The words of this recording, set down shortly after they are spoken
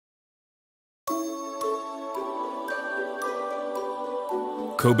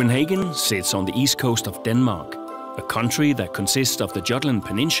Copenhagen sits on the east coast of Denmark, a country that consists of the Jutland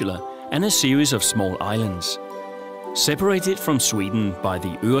Peninsula and a series of small islands. Separated from Sweden by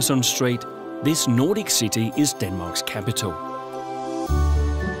the Øresund Strait, this Nordic city is Denmark's capital.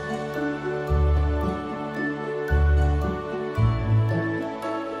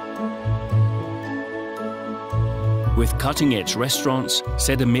 With cutting-edge restaurants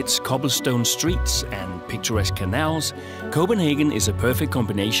set amidst cobblestone streets and picturesque canals, Copenhagen is a perfect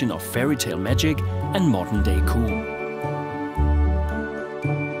combination of fairy tale magic and modern-day cool.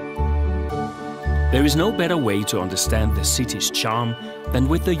 There is no better way to understand the city's charm than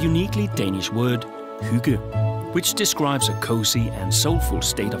with the uniquely Danish word hygge, which describes a cozy and soulful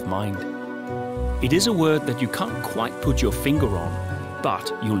state of mind. It is a word that you can't quite put your finger on,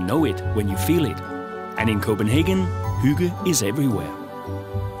 but you'll know it when you feel it. And in Copenhagen, hygge is everywhere.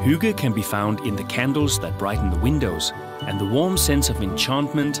 Hygge can be found in the candles that brighten the windows and the warm sense of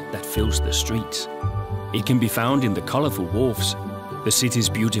enchantment that fills the streets. It can be found in the colorful wharves, the city's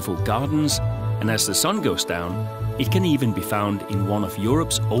beautiful gardens, and as the sun goes down, it can even be found in one of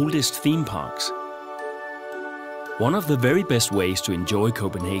Europe's oldest theme parks. One of the very best ways to enjoy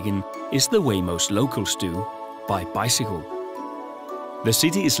Copenhagen is the way most locals do, by bicycle. The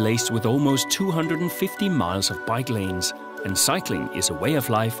city is laced with almost 250 miles of bike lanes, and cycling is a way of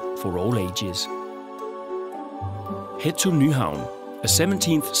life for all ages. Head to Nyhavn, a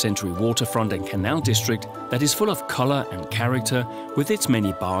 17th century waterfront and canal district that is full of color and character with its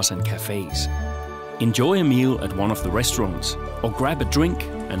many bars and cafes. Enjoy a meal at one of the restaurants, or grab a drink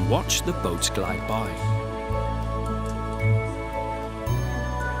and watch the boats glide by.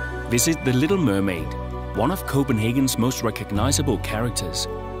 Visit the Little Mermaid, one of Copenhagen's most recognizable characters.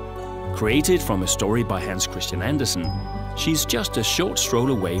 Created from a story by Hans Christian Andersen, she's just a short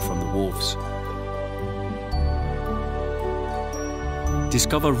stroll away from the wharves.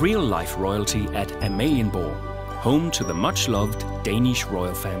 Discover real-life royalty at Amalienborg, home to the much-loved Danish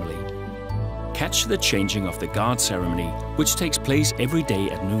royal family. Catch the changing of the guard ceremony, which takes place every day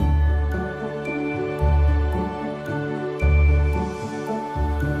at noon.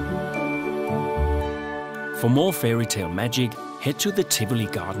 For more fairy tale magic, head to the Tivoli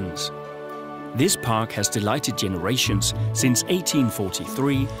Gardens. This park has delighted generations since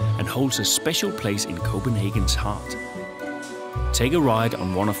 1843 and holds a special place in Copenhagen's heart. Take a ride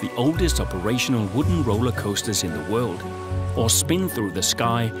on one of the oldest operational wooden roller coasters in the world, or spin through the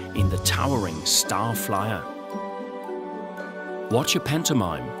sky in the towering Star Flyer. Watch a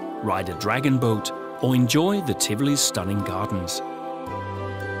pantomime, ride a dragon boat, or enjoy the Tivoli's stunning gardens.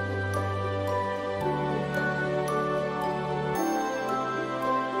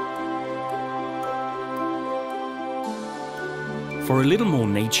 For a little more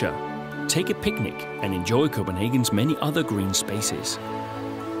nature, take a picnic and enjoy Copenhagen's many other green spaces.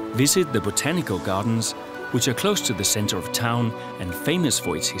 Visit the botanical gardens, which are close to the center of town and famous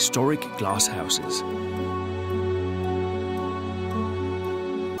for its historic glass houses.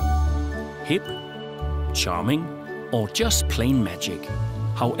 Hip, charming, or just plain magic,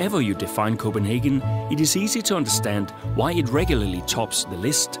 however you define Copenhagen, it is easy to understand why it regularly tops the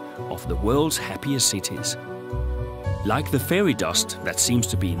list of the world's happiest cities. Like the fairy dust that seems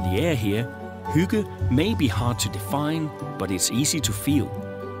to be in the air here, hygge may be hard to define, but it's easy to feel.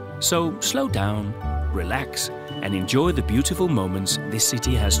 So slow down, relax, and enjoy the beautiful moments this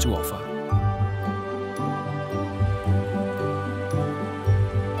city has to offer.